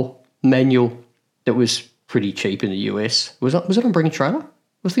 944 manual that was pretty cheap in the US. Was it on Bring a Trailer?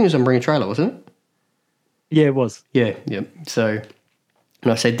 I think it was on Bring a Trailer, wasn't it? Yeah, it was. Yeah. So,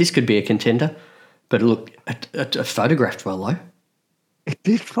 and I said, this could be a contender, but look, it photographed well, though. It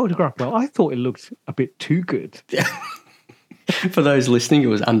did photograph well. I thought it looked a bit too good. For those listening, it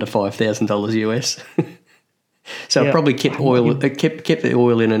was under $5,000 US. So it probably kept the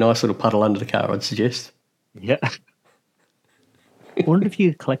oil in a nice little puddle under the car, I'd suggest. Yeah. I wonder if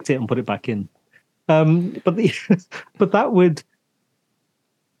you collect it and put it back in. But that would.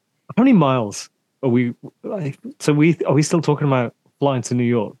 How many miles are we? Are we still talking about flying to New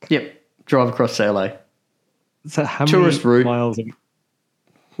York? Yep. Drive across to LA. So how Tourist many route. miles?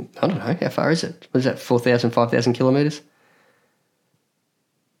 I don't know. How far is it? What is that? 4,000, 5,000 kilometres?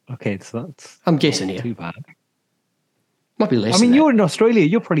 Okay, so that's. I'm guessing here. Too bad. Might be less. I mean, you're in Australia.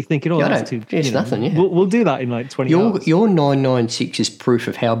 You're probably thinking, that's too. It's nothing. Yeah. We'll do that in like 20 hours. Your 996 is proof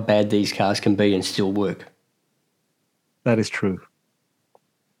of how bad these cars can be and still work. That is true.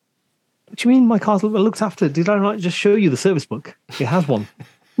 What do you mean my car's looked after? Did I not just show you the service book? It has one.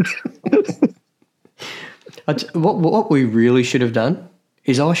 What we really should have done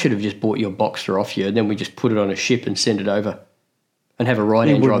is I should have just bought your Boxster off you and then we just put it on a ship and send it over and have a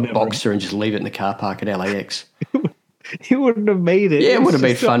right-hand drive Boxster and just leave it in the car park at LAX. You wouldn't have made it. Yeah, it would have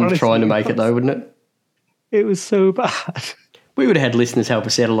been fun trying to make it though, wouldn't it? It was so bad. We would have had listeners help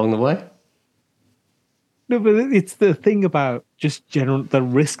us out along the way. No, but it's the thing about just the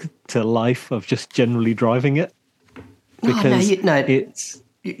risk to life of just generally driving it. Because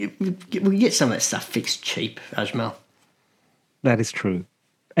we get some of that stuff fixed cheap, Ajmal. That is true.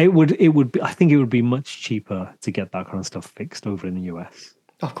 It would be. I think it would be much cheaper to get that kind of stuff fixed over in the US.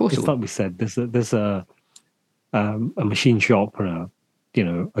 Of course, it's like we said. There's a machine shop or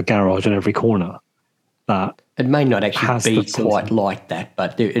a garage on every corner that It may not has actually the be facility. quite like that,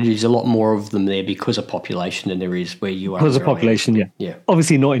 but it is a lot more of them there because of population than there is where you are. Because of where I am. population, yeah. Yeah.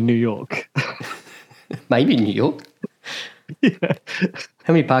 Obviously not in New York. Maybe New York. Yeah.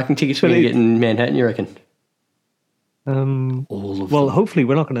 How many parking tickets are we But going to get in Manhattan, you reckon? All of Well, them. hopefully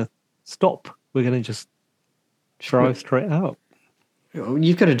we're not going to stop. We're going to just drive straight out.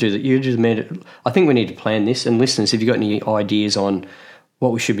 You've got to do that. You just made it. I think we need to plan this. And listeners, if you've got any ideas on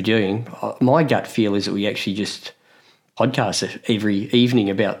what we should be doing, my gut feel is that we actually just podcast every evening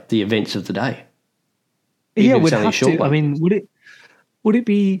about the events of the day. Yeah, Even if we'd it's only a have short to. I one. mean, would it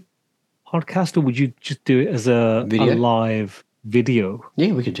be podcast, or would you just do it as a Video? live video?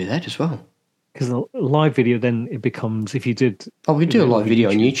 Yeah, we could do that as well. Because a live video, then it becomes, if you did Oh, we could do a live over video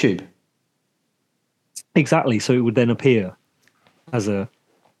on YouTube. exactly, so it would then appear as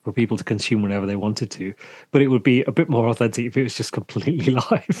for people to consume whenever they wanted to, but it would be a bit more authentic if it was just completely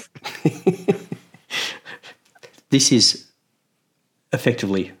live. This is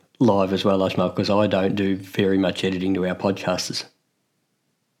effectively live as well, Ashmal, because I don't do very much editing to our podcasters.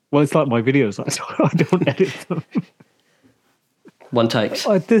 Well, it's like my videos. I don't edit them. One takes.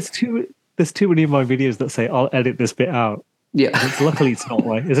 There's too many of my videos that say I'll edit this bit out. Yeah. Luckily, it's not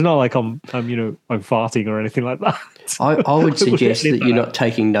like I'm farting or anything like that. I would suggest edit that you're that not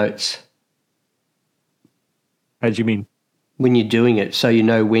taking notes How do you mean? when you're doing it, so you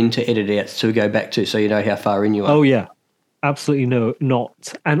know when to edit out to go back to, so you know how far in you are. Oh yeah, absolutely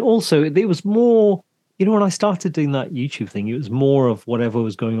not. And also, it was more. When I started doing that YouTube thing, it was more of whatever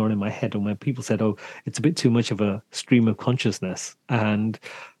was going on in my head. And when people said, "Oh, it's a bit too much of a stream of consciousness," and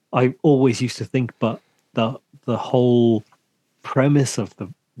I always used to think, but the whole premise of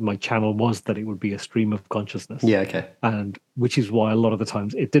my channel was that it would be a stream of consciousness. Yeah, okay. And which is why a lot of the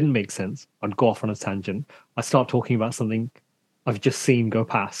times it didn't make sense. I'd go off on a tangent. I start talking about something I've just seen go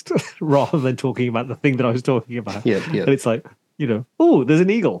past rather than talking about the thing that I was talking about. Yeah. And it's like, oh, there's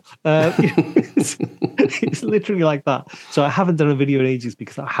an eagle. It's literally like that. So I haven't done a video in ages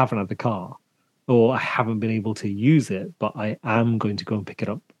because I haven't had the car or I haven't been able to use it, but I am going to go and pick it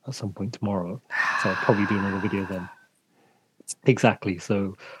up at some point tomorrow. So I'll probably do another video then. Exactly.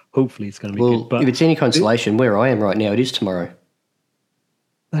 So hopefully it's going to be Well, good. But if it's any consolation, where I am right now, it is tomorrow.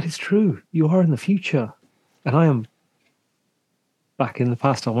 that is true. You are in the future. And I am back in the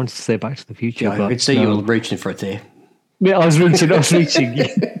past. I wanted to say back to the future. Yeah, but I could see no. you were reaching for it there. Yeah, I was reaching. and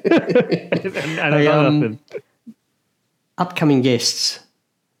I got nothing. Upcoming guests.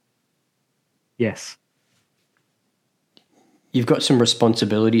 Yes. You've got some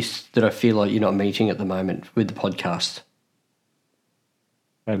responsibilities that I feel like you're not meeting at the moment with the podcast.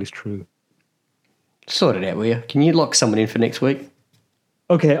 That is true. Sort it out, will you? Can you lock someone in for next week?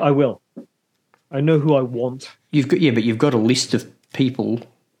 Okay, I will. I know who I want. But you've got a list of people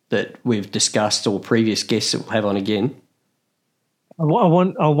that we've discussed or previous guests that we'll have on again. I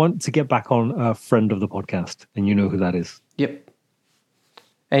want to get back on a friend of the podcast, and you know who that is. Yep.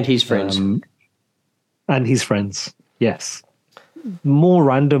 And his friends. And his friends. Yes. More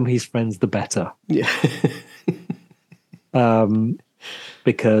random his friends, the better. Yeah.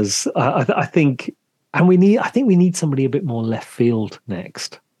 Because I think we need somebody a bit more left field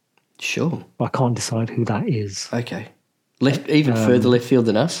next. Sure. I can't decide who that is. Okay. Even further left field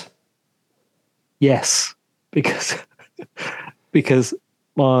than us? Yes, because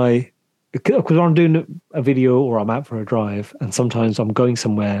I'm doing a video or I'm out for a drive, and sometimes I'm going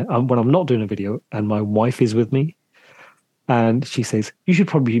somewhere when I'm not doing a video, and my wife is with me, and she says, "You should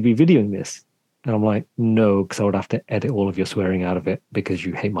probably be videoing this," and I'm like, "No, because I would have to edit all of your swearing out of it because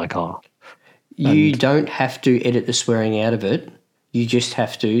you hate my car." You don't have to edit the swearing out of it. You just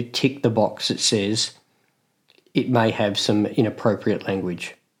have to tick the box that says it may have some inappropriate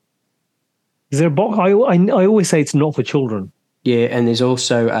language. Is there a box? I always say it's not for children. Yeah, and there's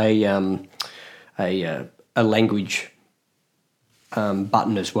also a language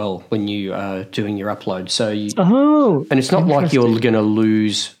button as well when you are doing your upload. So and it's not like you're going to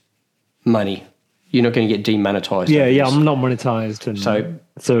lose money. You're not going to get demonetized. Yeah, I'm not monetized, and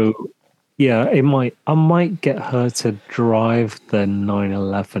so yeah, I might get her to drive the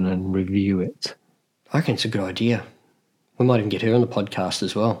 911 and review it. I reckon it's a good idea. We might even get her on the podcast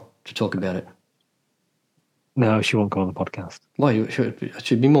as well to talk about it. No, she won't go on the podcast. Well, I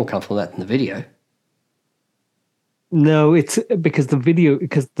should be more comfortable with that than the video. No, it's because the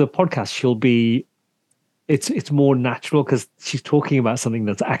podcast, it's more natural because she's talking about something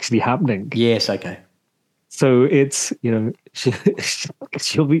that's actually happening. Yes, okay. So it's,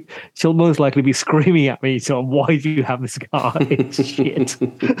 she'll most likely be screaming at me. So why do you have this car? It's shit.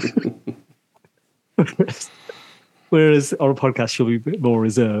 Whereas on a podcast, she'll be a bit more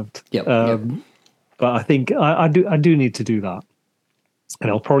reserved. Yep. But I think I do need to do that.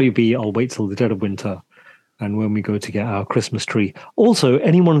 And I'll wait till the dead of winter and when we go to get our Christmas tree. Also,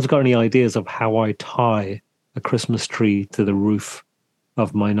 anyone's got any ideas of how I tie a Christmas tree to the roof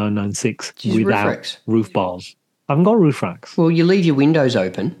of my 996 without roof bars? I haven't got roof racks. Well, you leave your windows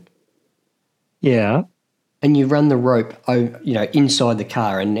open. Yeah. And you run the rope, inside the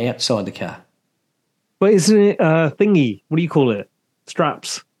car and outside the car. But isn't it thingy? What do you call it?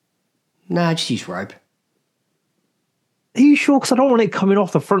 Straps? No, just use rope. Are you sure? Because I don't want it coming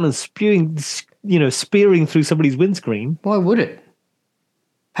off the front and spearing through somebody's windscreen. Why would it?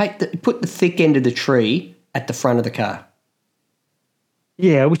 Put the thick end of the tree at the front of the car.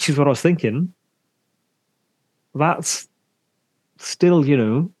 Yeah, which is what I was thinking. That's still,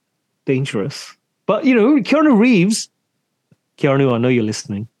 dangerous. But, Keanu Reeves, I know you're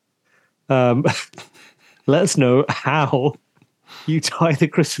listening. Let us know how you tie the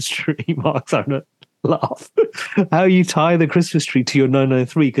Christmas tree. Mark's having a laugh. How you tie the Christmas tree to your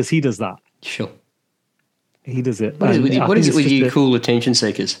 993, because he does that. Sure. He does it. What is it with you cool attention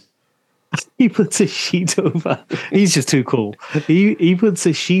seekers? He puts a sheet over. He's just too cool. He puts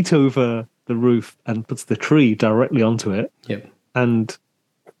a sheet over the roof and puts the tree directly onto it. Yep. And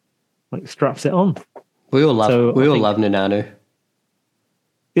straps it on. We all love Nananu.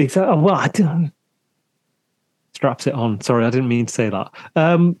 Exactly. Well, I don't. Straps it on. Sorry, I didn't mean to say that.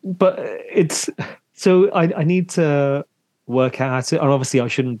 But it's so I need to work out it, and obviously I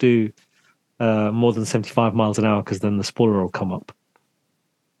shouldn't do more than 75 miles an hour because then the spoiler will come up.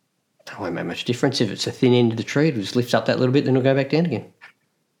 That won't make much difference if it's a thin end of the tree. It'll just lift up that little bit, then it'll go back down again.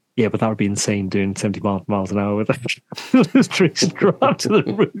 Yeah, but that would be insane doing 70 miles an hour with the tree strapped to the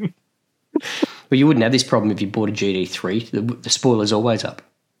roof. Well, you wouldn't have this problem if you bought a GT3. The spoiler's always up.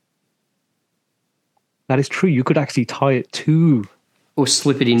 That is true. You could actually tie it to... Or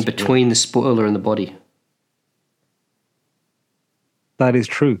slip it in between the spoiler and the body. That is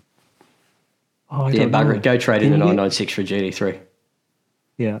true. Oh, bugger it. Go trade in a 996 for a GT3.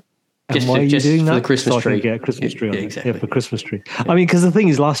 Yeah. And why are you doing that? For the Christmas tree. Get a Christmas tree on it. Exactly. Yeah, for Christmas tree. I mean, because the thing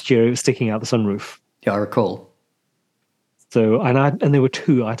is, last year it was sticking out the sunroof. Yeah, I recall. So, and there were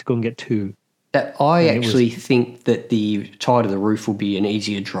two. I had to go and get two. I actually think that the tie to the roof will be an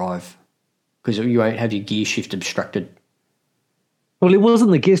easier drive because you won't have your gear shift obstructed. Well, it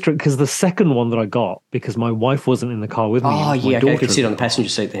wasn't the gear shift because the second one that I got, because my wife wasn't in the car with me. Oh, yeah, okay, I could sit on the passenger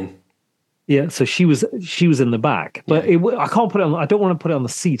seat then. Yeah, so she was in the back, but I can't put it on. I don't want to put it on the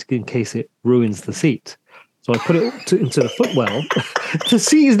seat in case it ruins the seat. So I put it into the footwell. The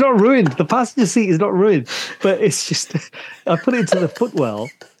seat is not ruined. The passenger seat is not ruined, but it's just I put it into the footwell.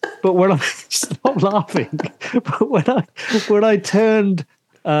 But when I stop laughing, but when I turned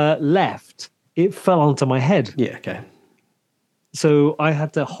left, it fell onto my head. Yeah, okay. So I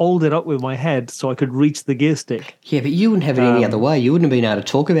had to hold it up with my head so I could reach the gear stick. Yeah, but you wouldn't have it any other way. You wouldn't have been able to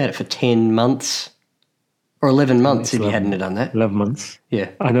talk about it for 10 months or 11 months if you hadn't have done that. 11 months. Yeah.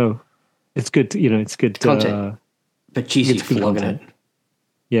 I know. It's good, it's good content. But geez, you're flogging it.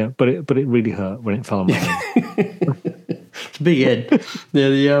 Yeah, but it really hurt when it fell on my head. It's a big head.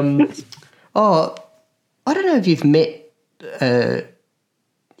 I don't know if you've met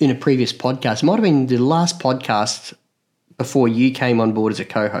in a previous podcast. It might have been the last podcast before you came on board as a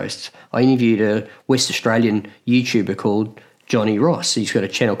co-host. I interviewed a West Australian YouTuber called Johnny Ross. He's got a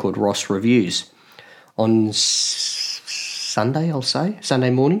channel called Ross Reviews. On Sunday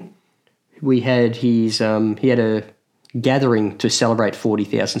morning, we had he had a gathering to celebrate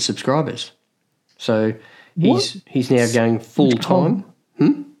 40,000 subscribers. So he's now going full time.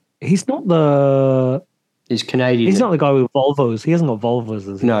 He's not the. He's Canadian. He's not the guy with Volvos. He hasn't got Volvos,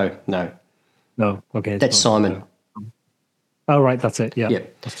 is he? No. Okay, that's Simon. Oh right, that's it. Yeah.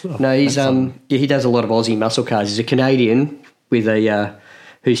 No, he's he does a lot of Aussie muscle cars. He's a Canadian with a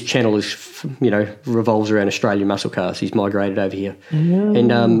whose channel is revolves around Australian muscle cars. He's migrated over here,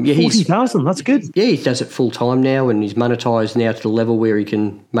 and he's 40,000. That's good. Yeah, he does it full time now, and he's monetised now to the level where he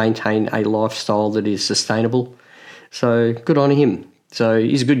can maintain a lifestyle that is sustainable. So good on him. So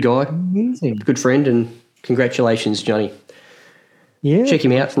he's a good guy, amazing, good friend, and congratulations, Johnny. Yeah, check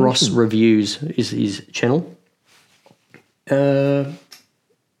him out. Ross Reviews is his channel. I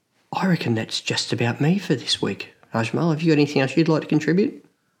reckon that's just about me for this week. Ajmal, have you got anything else you'd like to contribute?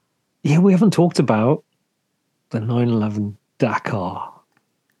 Yeah, we haven't talked about the 911 Dakar. Are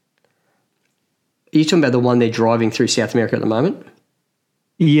you talking about the one they're driving through South America at the moment?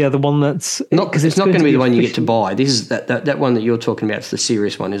 Yeah, the one that's not because it's not going to be the one you get to buy. This is that one that you're talking about. It's the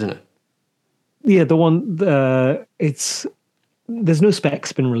serious one, isn't it? Yeah, the one. There's no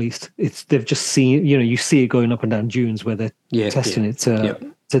specs been released. They've just seen, you see it going up and down dunes where they're testing it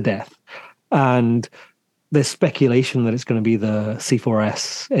to death. And there's speculation that it's going to be the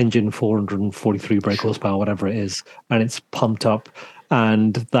C4S engine, 443 brake horsepower, whatever it is, and it's pumped up,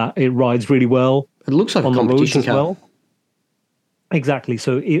 and that it rides really well. It looks like on a the roads competition as car. well. Exactly.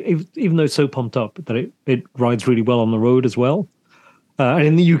 So even though it's so pumped up that it rides really well on the road as well. And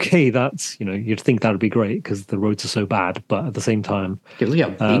in the UK, that's, you'd think that would be great because the roads are so bad. But at the same time, Yeah, look how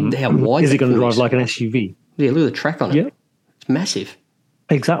big, how wide. is it going to thing drive is. like an SUV? Yeah, look at the track on it. Yeah. It's massive.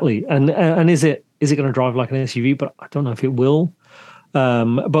 Exactly. And is it going to drive like an SUV? But I don't know if it will.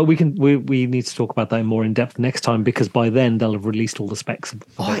 But we need to talk about that more in depth next time, because by then they'll have released all the specs.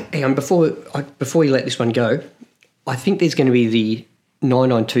 Hang on, before you let this one go, I think there's going to be the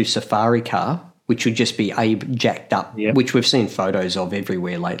 992 Safari car, which would just be jacked up, which we've seen photos of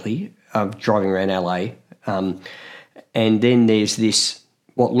everywhere lately, driving around LA. And then there's this,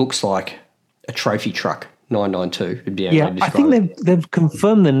 what looks like a trophy truck, 992. Would be how to I think they've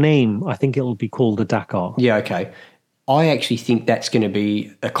confirmed the name. I think it'll be called the Dakar. Yeah, okay. I actually think that's going to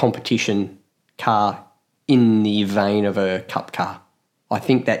be a competition car in the vein of a cup car. I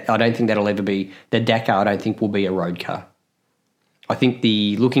don't think that'll ever be the Dakar. I don't think will be a road car. I think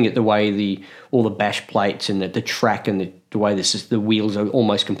looking at the way all the bash plates and the track and the way the wheels are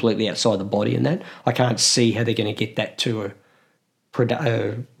almost completely outside the body and that, I can't see how they're going to get that to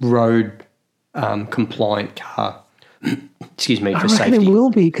a road compliant car. Excuse me, for safety.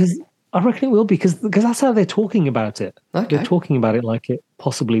 I reckon it will be because that's how they're talking about it. Okay. They're talking about it like it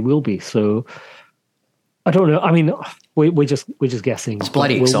possibly will be. So I don't know. I mean, we're just guessing. It's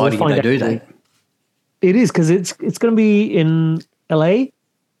bloody exciting if they do that. It is, because it's going to be in LA,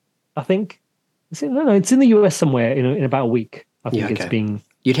 I think. It's in the US somewhere in about a week. I think it's being.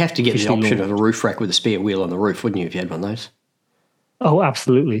 You'd have to get the option launched. of a roof rack with a spare wheel on the roof, wouldn't you, if you had one of those? Oh,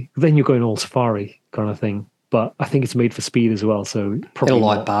 absolutely. Then you're going all safari kind of thing. But I think it's made for speed as well. So probably and a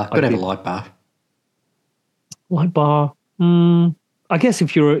light bar. Got to have a light bar. Light bar. I guess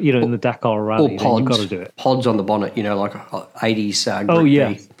if you're in the Dakar rally, then you've got to do it. Pods on the bonnet, like 80s. Oh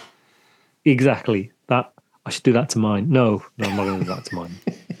yeah, B. Exactly. That I should do that to mine. No, I'm not going to do that to mine.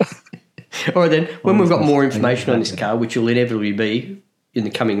 All right then. When we've got more information on this car, which will inevitably be in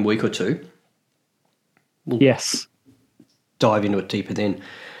the coming week or two, we'll dive into it deeper then.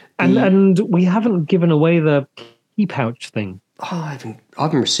 And we haven't given away the key pouch thing. Oh, I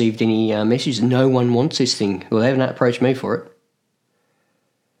haven't received any messages. No one wants this thing. Well, they haven't approached me for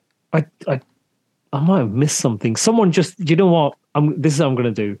it. I might have missed something. Someone just, you know what? This is what I'm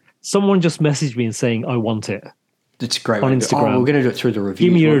going to do. Someone just messaged me and saying, I want it. That's a great on way Instagram. we're going to do it through the reviews.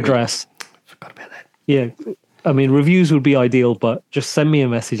 Give me your address. Forgot about that. Yeah. I mean, reviews would be ideal, but just send me a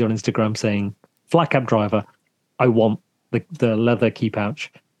message on Instagram saying, Flat Cap Driver, I want the leather key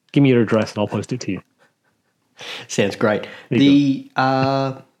pouch. Give me your address and I'll post it to you. Sounds great.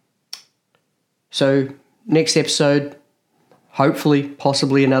 So next episode, hopefully,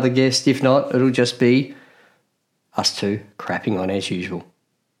 possibly another guest. If not, it'll just be us two crapping on as usual.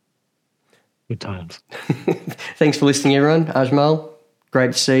 Good times. Thanks for listening, everyone. Ajmal,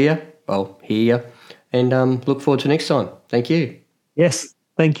 great to see you. Well, hear you. And look forward to next time. Thank you. Yes.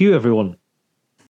 Thank you, everyone.